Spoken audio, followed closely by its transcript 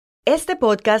Este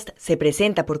podcast se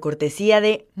presenta por cortesía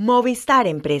de Movistar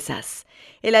Empresas,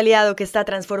 el aliado que está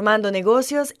transformando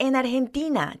negocios en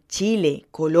Argentina, Chile,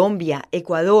 Colombia,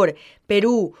 Ecuador,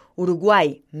 Perú,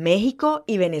 Uruguay, México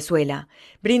y Venezuela,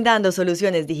 brindando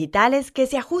soluciones digitales que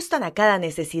se ajustan a cada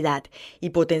necesidad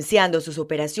y potenciando sus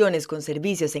operaciones con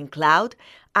servicios en cloud,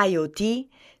 IoT,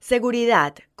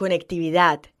 seguridad,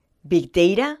 conectividad, Big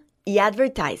Data y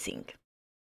advertising.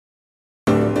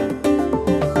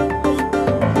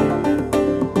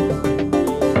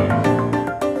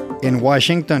 En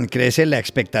Washington crece la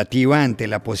expectativa ante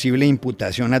la posible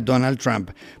imputación a Donald Trump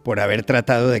por haber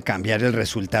tratado de cambiar el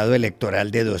resultado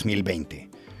electoral de 2020.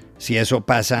 Si eso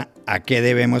pasa, ¿a qué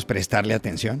debemos prestarle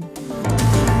atención?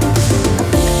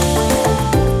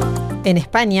 En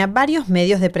España, varios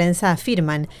medios de prensa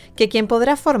afirman que quien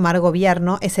podrá formar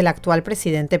gobierno es el actual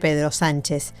presidente Pedro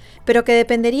Sánchez, pero que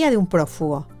dependería de un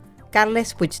prófugo,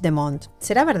 Carles Puigdemont.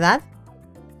 ¿Será verdad?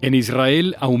 En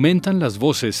Israel aumentan las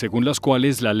voces según las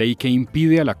cuales la ley que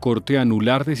impide a la Corte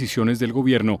anular decisiones del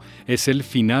gobierno es el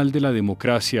final de la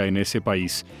democracia en ese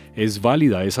país. ¿Es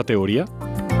válida esa teoría?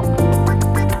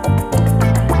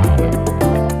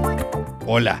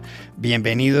 Hola,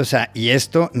 bienvenidos a Y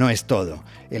esto no es todo,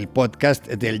 el podcast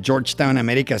del Georgetown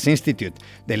Americas Institute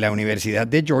de la Universidad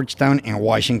de Georgetown en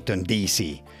Washington,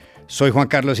 D.C. Soy Juan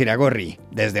Carlos Iragorri,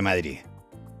 desde Madrid.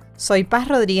 Soy Paz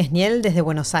Rodríguez Niel, desde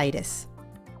Buenos Aires.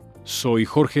 Soy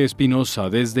Jorge Espinosa,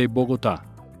 desde Bogotá.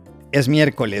 Es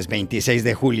miércoles 26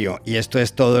 de julio y esto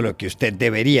es todo lo que usted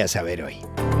debería saber hoy.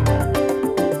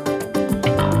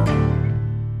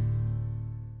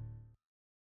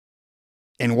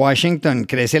 En Washington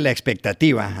crece la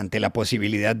expectativa ante la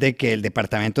posibilidad de que el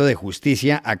Departamento de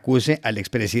Justicia acuse al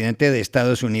expresidente de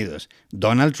Estados Unidos,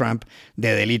 Donald Trump,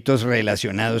 de delitos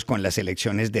relacionados con las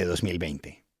elecciones de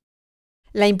 2020.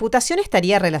 La imputación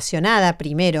estaría relacionada,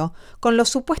 primero, con los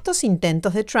supuestos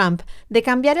intentos de Trump de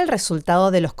cambiar el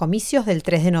resultado de los comicios del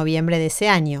 3 de noviembre de ese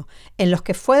año, en los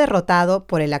que fue derrotado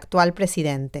por el actual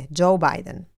presidente, Joe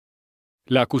Biden.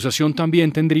 La acusación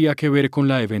también tendría que ver con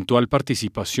la eventual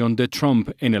participación de Trump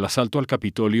en el asalto al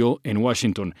Capitolio en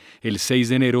Washington el 6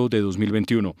 de enero de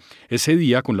 2021. Ese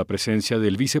día, con la presencia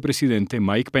del vicepresidente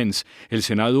Mike Pence, el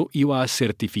Senado iba a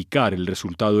certificar el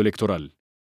resultado electoral.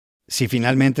 Si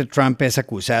finalmente Trump es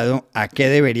acusado, ¿a qué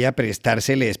debería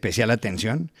prestársele especial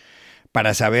atención?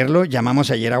 Para saberlo,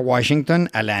 llamamos ayer a Washington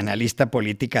a la analista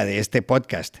política de este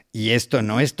podcast. Y esto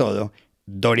no es todo,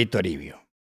 Dori Toribio.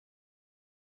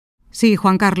 Sí,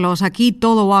 Juan Carlos, aquí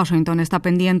todo Washington está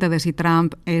pendiente de si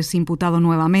Trump es imputado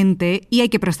nuevamente y hay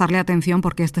que prestarle atención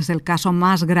porque este es el caso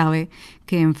más grave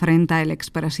que enfrenta el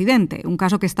expresidente, un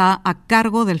caso que está a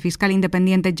cargo del fiscal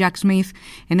independiente Jack Smith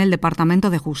en el Departamento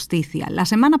de Justicia. La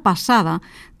semana pasada,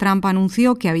 Trump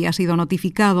anunció que había sido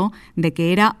notificado de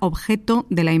que era objeto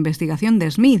de la investigación de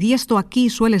Smith y esto aquí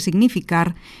suele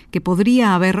significar que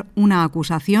podría haber una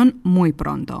acusación muy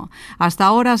pronto. Hasta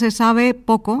ahora se sabe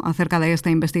poco acerca de esta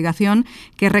investigación,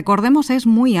 que recordemos es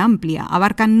muy amplia.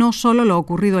 Abarca no solo lo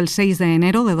ocurrido el 6 de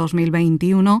enero de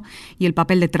 2021 y el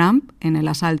papel de Trump en el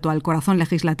asalto al corazón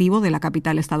legislativo de la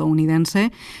capital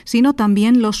estadounidense, sino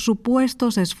también los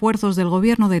supuestos esfuerzos del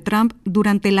gobierno de Trump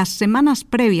durante las semanas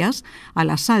previas al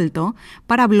asalto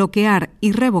para bloquear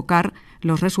y revocar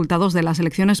los resultados de las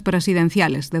elecciones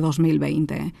presidenciales de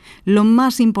 2020. Lo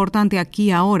más importante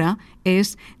aquí ahora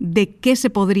es de qué se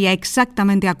podría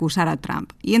exactamente acusar a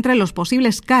Trump. Y entre los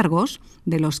posibles cargos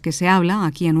de los que se habla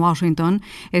aquí en Washington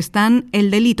están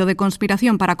el delito de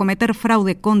conspiración para cometer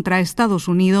fraude contra Estados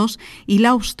Unidos y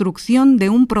la obstrucción de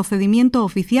un procedimiento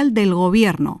oficial del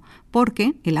gobierno,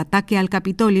 porque el ataque al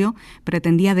Capitolio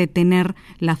pretendía detener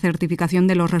la certificación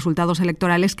de los resultados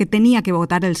electorales que tenía que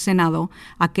votar el Senado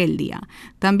aquel día.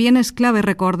 También es clave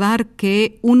recordar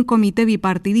que un comité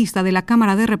bipartidista de la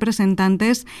Cámara de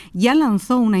Representantes ya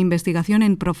lanzó una investigación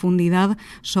en profundidad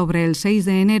sobre el 6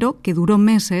 de enero que duró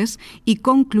meses y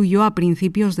concluyó a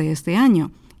principios de este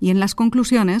año. Y en las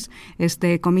conclusiones,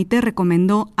 este comité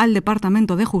recomendó al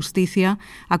Departamento de Justicia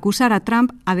acusar a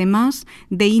Trump, además,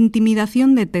 de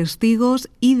intimidación de testigos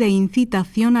y de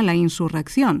incitación a la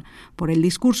insurrección, por el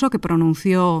discurso que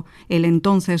pronunció el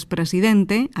entonces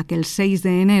presidente, aquel 6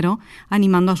 de enero,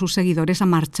 animando a sus seguidores a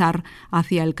marchar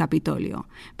hacia el Capitolio.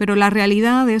 Pero la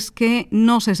realidad es que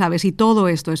no se sabe si todo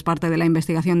esto es parte de la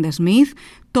investigación de Smith,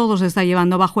 todo se está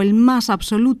llevando bajo el más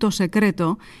absoluto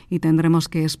secreto y tendremos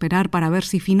que esperar para ver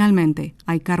si finalmente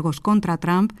hay cargos contra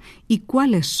Trump y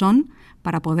cuáles son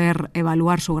para poder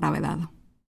evaluar su gravedad.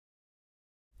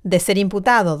 De ser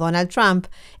imputado Donald Trump,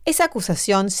 esa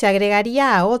acusación se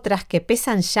agregaría a otras que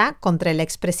pesan ya contra el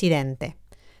expresidente.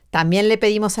 También le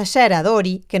pedimos ayer a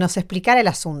Dori que nos explicara el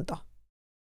asunto.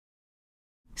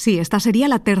 Sí, esta sería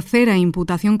la tercera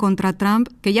imputación contra Trump,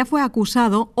 que ya fue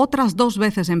acusado otras 2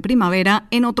 veces en primavera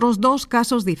en otros 2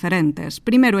 casos diferentes.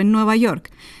 Primero en Nueva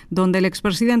York, donde el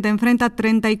expresidente enfrenta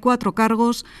 34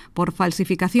 cargos por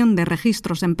falsificación de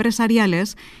registros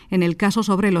empresariales en el caso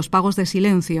sobre los pagos de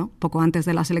silencio, poco antes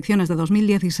de las elecciones de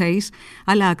 2016,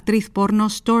 a la actriz porno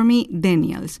Stormy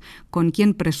Daniels, con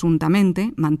quien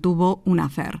presuntamente mantuvo un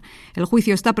affair. El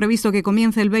juicio está previsto que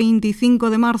comience el 25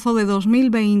 de marzo de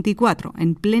 2024,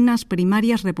 en plenas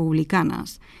primarias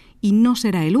republicanas. Y no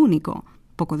será el único.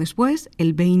 Poco después,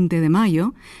 el 20 de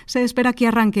mayo, se espera que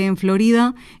arranque en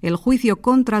Florida el juicio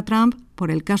contra Trump por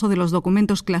el caso de los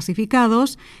documentos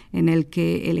clasificados, en el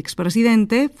que el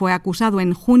expresidente fue acusado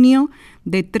en junio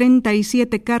de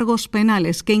 37 cargos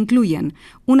penales que incluyen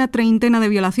una treintena de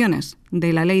violaciones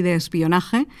de la ley de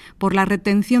espionaje por la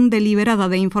retención deliberada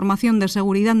de información de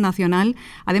seguridad nacional,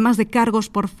 además de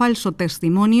cargos por falso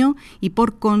testimonio y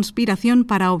por conspiración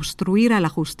para obstruir a la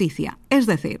justicia. Es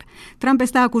decir, Trump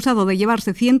está acusado de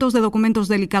llevarse cientos de documentos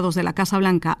delicados de la Casa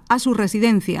Blanca a su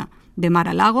residencia de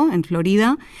Mar-a-Lago, en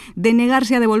Florida, de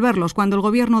negarse a devolverlos cuando el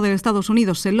gobierno de Estados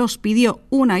Unidos se los pidió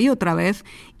una y otra vez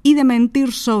y de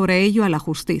mentir sobre ello a la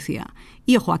justicia.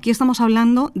 Y ojo, aquí estamos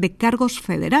hablando de cargos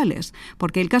federales,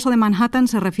 porque el caso de Manhattan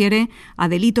se refiere a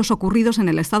delitos ocurridos en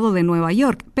el estado de Nueva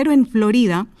York, pero en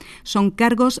Florida son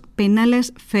cargos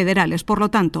penales federales, por lo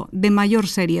tanto, de mayor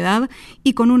seriedad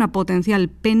y con una potencial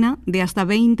pena de hasta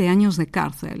 20 años de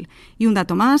cárcel. Y un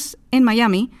dato más, en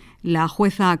Miami, la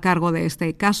jueza a cargo de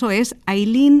este caso es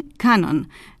Aileen Cannon,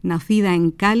 nacida en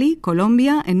Cali,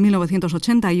 Colombia, en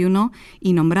 1981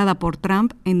 y nombrada por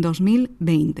Trump en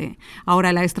 2020.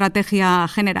 Ahora, la estrategia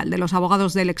general de los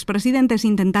abogados del expresidente es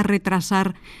intentar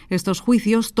retrasar estos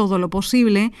juicios todo lo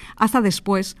posible hasta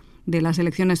después de las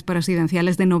elecciones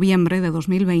presidenciales de noviembre de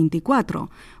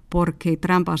 2024, porque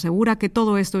Trump asegura que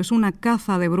todo esto es una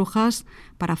caza de brujas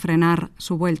para frenar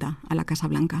su vuelta a la Casa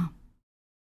Blanca.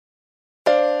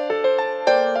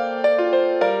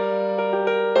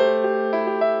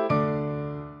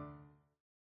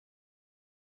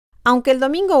 Aunque el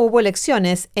domingo hubo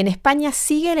elecciones, en España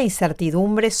sigue la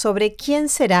incertidumbre sobre quién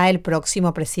será el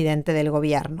próximo presidente del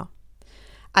gobierno.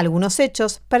 Algunos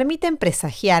hechos permiten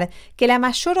presagiar que la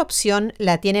mayor opción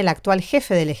la tiene el actual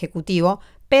jefe del Ejecutivo,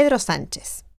 Pedro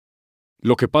Sánchez.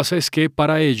 Lo que pasa es que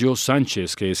para ello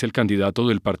Sánchez, que es el candidato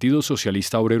del Partido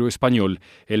Socialista Obrero Español,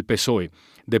 el PSOE,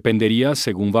 dependería,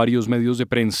 según varios medios de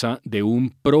prensa, de un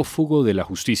prófugo de la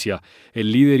justicia,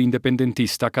 el líder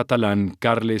independentista catalán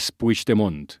Carles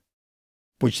Puigdemont.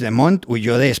 Puigdemont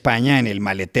huyó de España en el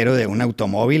maletero de un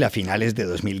automóvil a finales de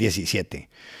 2017.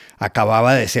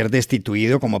 Acababa de ser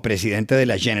destituido como presidente de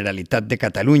la Generalitat de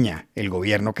Cataluña, el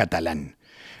gobierno catalán.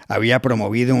 Había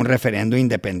promovido un referendo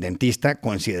independentista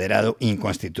considerado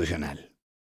inconstitucional.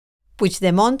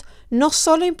 Puigdemont no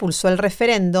solo impulsó el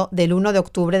referendo del 1 de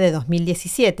octubre de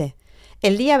 2017.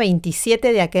 El día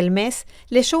 27 de aquel mes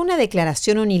leyó una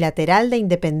declaración unilateral de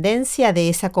independencia de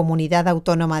esa comunidad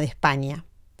autónoma de España.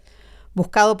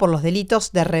 Buscado por los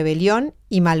delitos de rebelión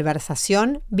y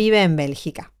malversación, vive en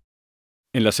Bélgica.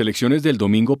 En las elecciones del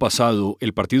domingo pasado,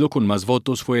 el partido con más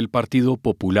votos fue el Partido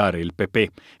Popular, el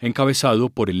PP, encabezado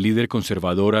por el líder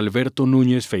conservador Alberto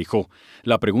Núñez Feijóo.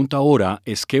 La pregunta ahora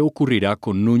es qué ocurrirá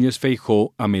con Núñez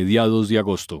Feijóo a mediados de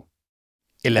agosto.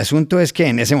 El asunto es que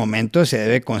en ese momento se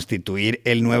debe constituir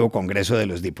el nuevo Congreso de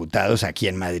los Diputados aquí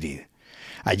en Madrid.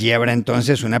 Allí habrá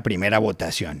entonces una primera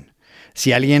votación.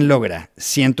 Si alguien logra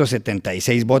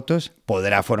 176 votos,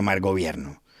 podrá formar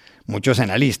gobierno. Muchos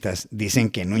analistas dicen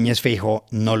que Núñez Feijóo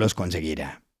no los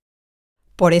conseguirá.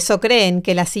 Por eso creen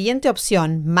que la siguiente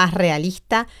opción, más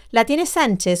realista, la tiene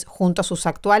Sánchez junto a sus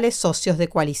actuales socios de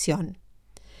coalición.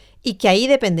 Y que ahí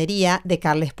dependería de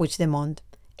Carles Puigdemont.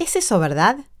 ¿Es eso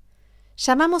verdad?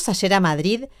 Llamamos ayer a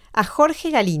Madrid a Jorge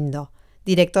Galindo,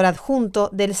 director adjunto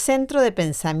del Centro de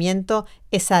Pensamiento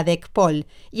ESADEC-POL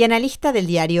y analista del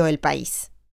diario El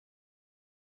País.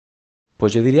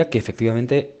 Pues yo diría que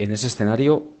efectivamente en ese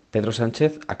escenario Pedro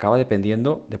Sánchez acaba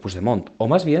dependiendo de Puigdemont, o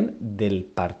más bien del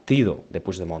partido de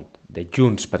Puigdemont, de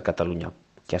Junts per Catalunya,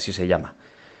 que así se llama.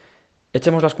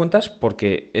 Echemos las cuentas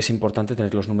porque es importante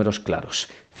tener los números claros.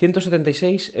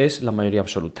 176 es la mayoría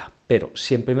absoluta, pero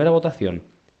si en primera votación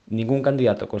ningún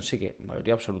candidato consigue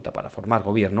mayoría absoluta para formar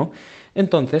gobierno,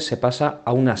 entonces se pasa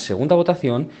a una segunda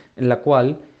votación en la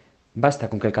cual basta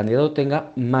con que el candidato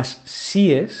tenga más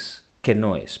síes que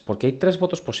noes, porque hay 3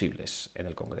 votos posibles en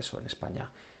el Congreso en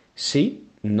España: sí,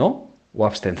 no o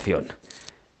abstención.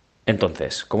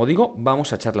 Entonces, como digo,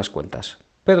 vamos a echar las cuentas.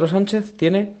 Pedro Sánchez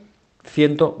tiene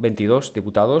 122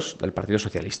 diputados del Partido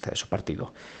Socialista, de su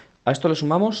partido. A esto le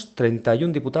sumamos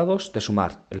 31 diputados de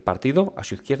Sumar, el partido a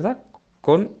su izquierda,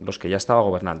 con los que ya estaba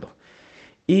gobernando.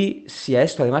 Y si a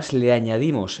esto además le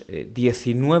añadimos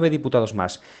 19 diputados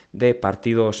más de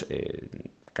partidos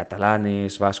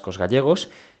catalanes, vascos, gallegos,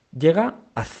 llega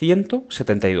a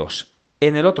 172.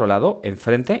 En el otro lado,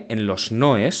 enfrente, en los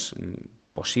noes,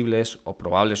 posibles o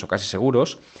probables o casi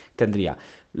seguros, tendría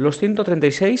los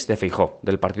 136 de Feijóo,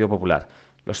 del Partido Popular,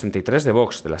 los 33 de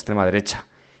Vox, de la extrema derecha,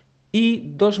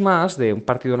 y dos más de un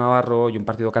partido navarro y un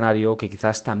partido canario que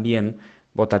quizás también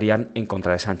votarían en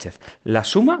contra de Sánchez. La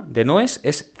suma de noes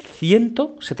es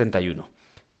 171.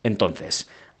 Entonces,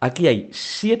 aquí hay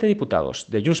 7 diputados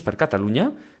de Junts per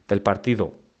Catalunya, del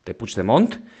partido de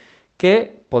Puigdemont,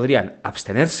 que podrían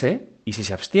abstenerse, y si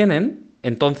se abstienen,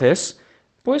 entonces,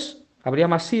 pues habría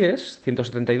más síes,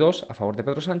 172 a favor de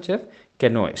Pedro Sánchez, que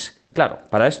noes. Claro,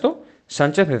 para esto,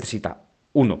 Sánchez necesita,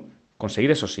 1,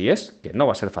 conseguir esos síes, que no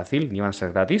va a ser fácil, ni van a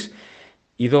ser gratis,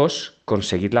 y 2,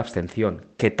 conseguir la abstención,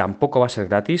 que tampoco va a ser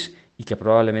gratis y que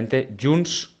probablemente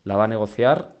Junts la va a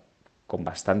negociar con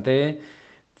bastante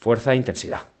fuerza e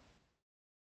intensidad.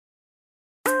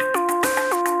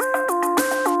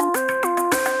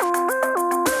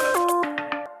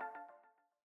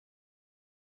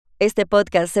 Este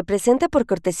podcast se presenta por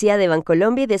cortesía de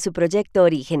Bancolombia y de su proyecto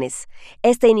Orígenes.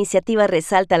 Esta iniciativa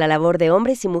resalta la labor de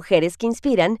hombres y mujeres que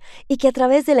inspiran y que a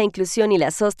través de la inclusión y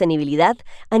la sostenibilidad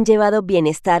han llevado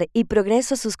bienestar y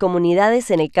progreso a sus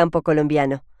comunidades en el campo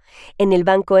colombiano. En el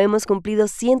banco hemos cumplido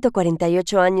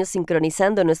 148 años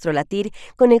sincronizando nuestro latir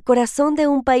con el corazón de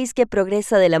un país que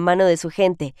progresa de la mano de su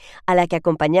gente, a la que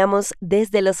acompañamos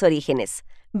desde los orígenes.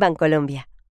 Bancolombia.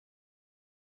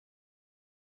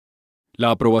 La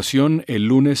aprobación el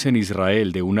lunes en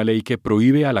Israel de una ley que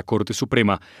prohíbe a la Corte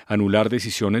Suprema anular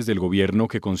decisiones del gobierno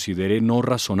que considere no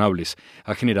razonables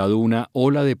ha generado una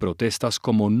ola de protestas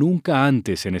como nunca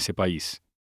antes en ese país.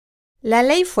 La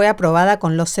ley fue aprobada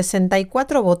con los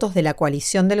 64 votos de la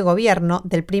coalición del gobierno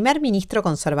del primer ministro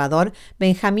conservador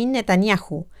Benjamín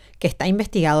Netanyahu, que está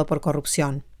investigado por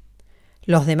corrupción.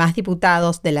 Los demás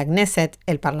diputados de la Knesset,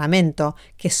 el Parlamento,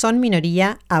 que son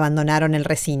minoría, abandonaron el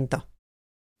recinto.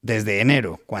 Desde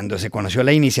enero, cuando se conoció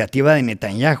la iniciativa de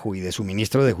Netanyahu y de su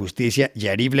ministro de Justicia,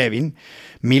 Yariv Levin,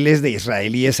 miles de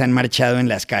israelíes han marchado en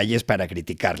las calles para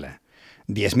criticarla.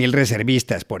 10.000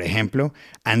 reservistas, por ejemplo,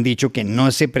 han dicho que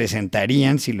no se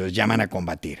presentarían si los llaman a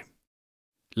combatir.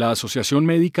 La Asociación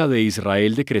Médica de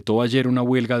Israel decretó ayer una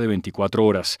huelga de 24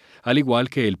 horas, al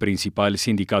igual que el principal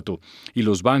sindicato, y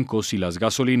los bancos y las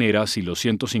gasolineras y los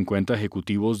 150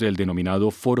 ejecutivos del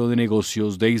denominado Foro de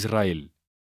Negocios de Israel.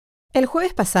 El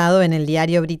jueves pasado, en el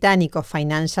diario británico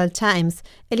Financial Times,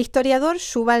 el historiador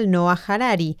Yuval Noah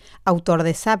Harari, autor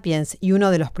de Sapiens y uno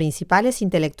de los principales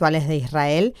intelectuales de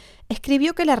Israel,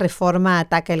 escribió que la reforma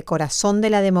ataca el corazón de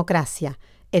la democracia,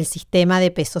 el sistema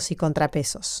de pesos y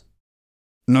contrapesos.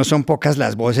 No son pocas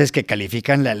las voces que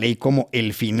califican la ley como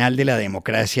el final de la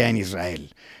democracia en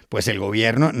Israel, pues el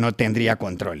gobierno no tendría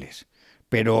controles.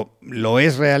 ¿Pero lo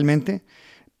es realmente?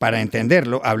 Para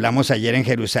entenderlo, hablamos ayer en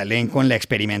Jerusalén con la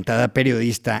experimentada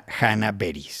periodista Jana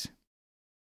Beris.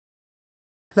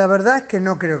 La verdad es que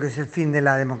no creo que es el fin de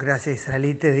la democracia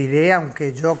israelí, te diré,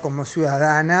 aunque yo como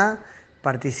ciudadana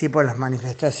participo en las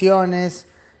manifestaciones,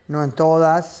 no en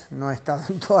todas, no he estado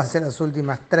en todas en las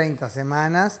últimas 30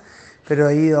 semanas, pero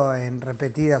he ido en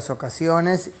repetidas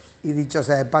ocasiones y dicho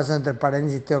sea de paso, entre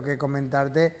paréntesis, tengo que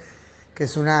comentarte que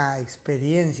es una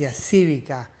experiencia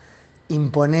cívica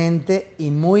imponente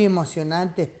y muy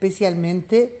emocionante,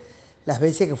 especialmente las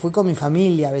veces que fui con mi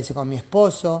familia, a veces con mi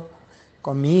esposo,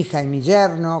 con mi hija y mi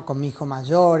yerno, con mi hijo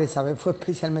mayor, esa vez fue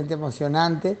especialmente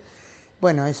emocionante.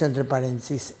 Bueno, eso entre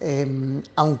paréntesis.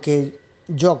 Aunque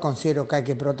yo considero que hay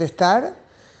que protestar,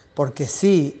 porque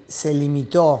sí se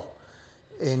limitó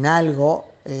en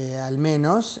algo, al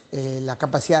menos, la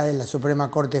capacidad de la Suprema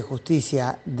Corte de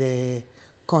Justicia de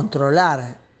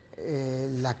controlar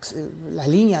la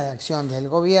línea de acción del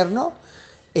gobierno.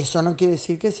 Eso no quiere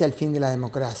decir que sea el fin de la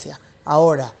democracia.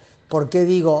 Ahora, ¿por qué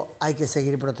digo hay que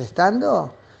seguir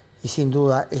protestando? Y sin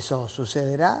duda eso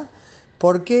sucederá,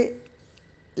 porque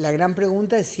la gran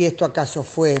pregunta es si esto acaso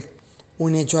fue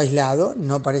un hecho aislado,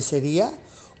 no parecería,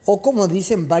 o como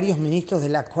dicen varios ministros de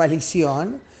la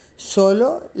coalición,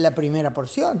 solo la primera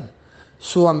porción.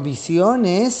 Su ambición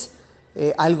es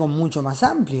algo mucho más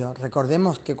amplio.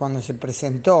 Recordemos que cuando se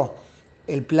presentó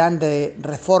el plan de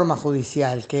reforma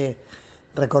judicial, que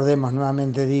recordemos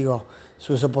nuevamente digo,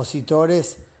 sus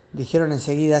opositores dijeron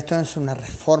enseguida, esto no es una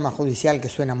reforma judicial que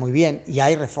suena muy bien, y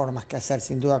hay reformas que hacer,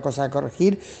 sin duda, cosas a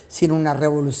corregir, sino una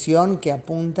revolución que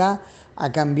apunta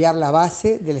a cambiar la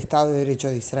base del Estado de Derecho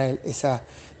de Israel. Esa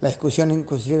la discusión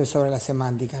inclusive sobre la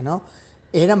semántica, ¿no?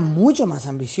 Era mucho más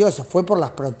ambicioso. Fue por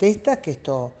las protestas que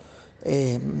esto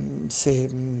se,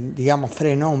 digamos,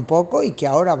 frenó un poco y que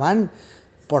ahora van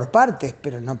por partes,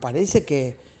 pero no parece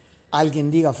que alguien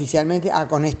diga oficialmente,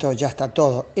 con esto ya está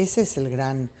todo. Ese es el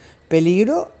gran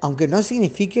peligro, aunque no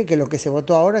signifique que lo que se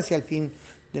votó ahora sea el fin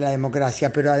de la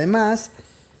democracia, pero además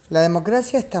la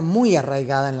democracia está muy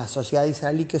arraigada en la sociedad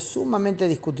israelí, que es sumamente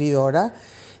discutidora,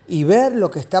 y ver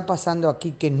lo que está pasando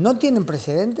aquí, que no tienen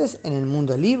precedentes en el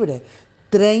mundo libre.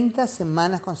 30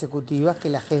 semanas consecutivas que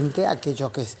la gente,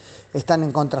 aquellos que están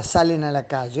en contra, salen a la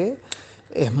calle.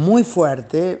 Es muy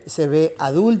fuerte, se ve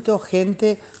adultos,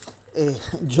 gente.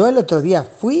 Yo el otro día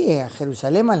fui a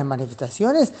Jerusalén a las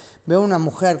manifestaciones, veo una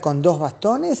mujer con 2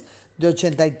 bastones de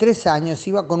 83 años,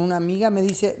 iba con una amiga, me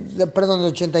dice, perdón, de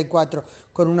 84,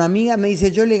 con una amiga, me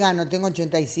dice, yo le gano, tengo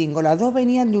 85. Las dos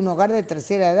venían de un hogar de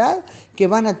tercera edad que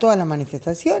van a todas las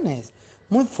manifestaciones.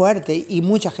 Muy fuerte, y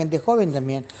mucha gente joven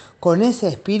también. Con ese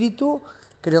espíritu,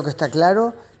 creo que está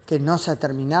claro que no se ha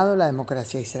terminado la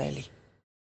democracia israelí.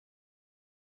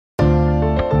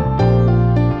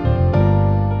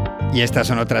 Y estas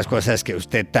son otras cosas que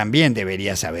usted también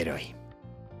debería saber hoy.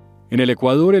 En el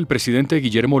Ecuador, el presidente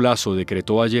Guillermo Lasso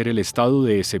decretó ayer el estado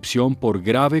de excepción por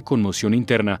grave conmoción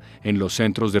interna en los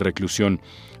centros de reclusión.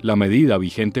 La medida,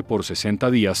 vigente por 60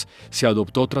 días, se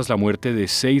adoptó tras la muerte de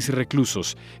 6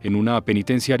 reclusos en una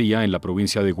penitenciaría en la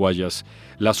provincia de Guayas.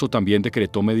 Lasso también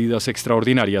decretó medidas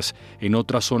extraordinarias en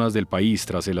otras zonas del país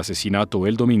tras el asesinato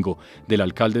el domingo del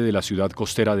alcalde de la ciudad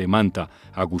costera de Manta,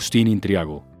 Agustín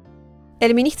Intriago.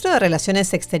 El ministro de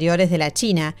Relaciones Exteriores de la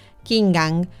China, Qin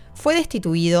Gang, fue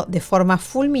destituido de forma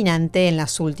fulminante en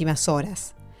las últimas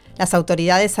horas. Las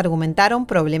autoridades argumentaron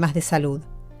problemas de salud.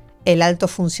 El alto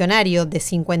funcionario de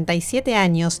 57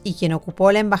 años y quien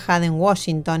ocupó la embajada en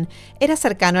Washington era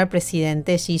cercano al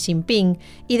presidente Xi Jinping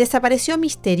y desapareció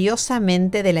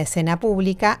misteriosamente de la escena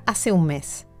pública hace un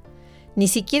mes. Ni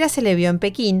siquiera se le vio en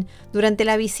Pekín durante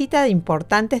la visita de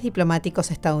importantes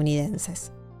diplomáticos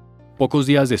estadounidenses. Pocos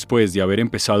días después de haber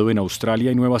empezado en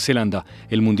Australia y Nueva Zelanda,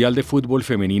 el Mundial de Fútbol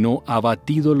Femenino ha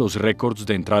batido los récords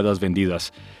de entradas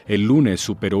vendidas. El lunes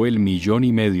superó el 1,5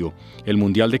 millones. El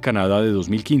Mundial de Canadá de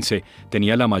 2015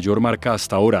 tenía la mayor marca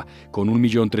hasta ahora, con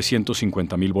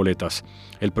 1,350,000 boletas.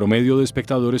 El promedio de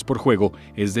espectadores por juego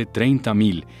es de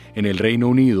 30,000. En el Reino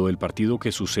Unido, el partido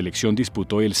que su selección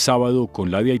disputó el sábado con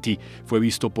la de Haití fue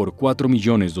visto por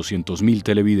 4,200,000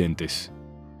 televidentes.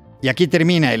 Y aquí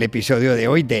termina el episodio de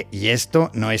hoy de Y esto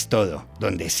no es todo,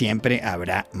 donde siempre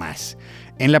habrá más.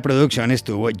 En la producción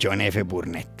estuvo John F.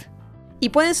 Burnett. Y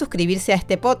pueden suscribirse a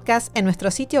este podcast en nuestro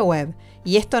sitio web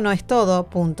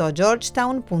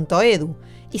yestonoestodo.georgetown.edu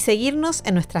y seguirnos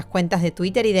en nuestras cuentas de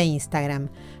Twitter y de Instagram,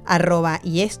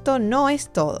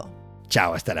 @yestonoestodo.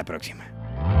 Chao, hasta la próxima.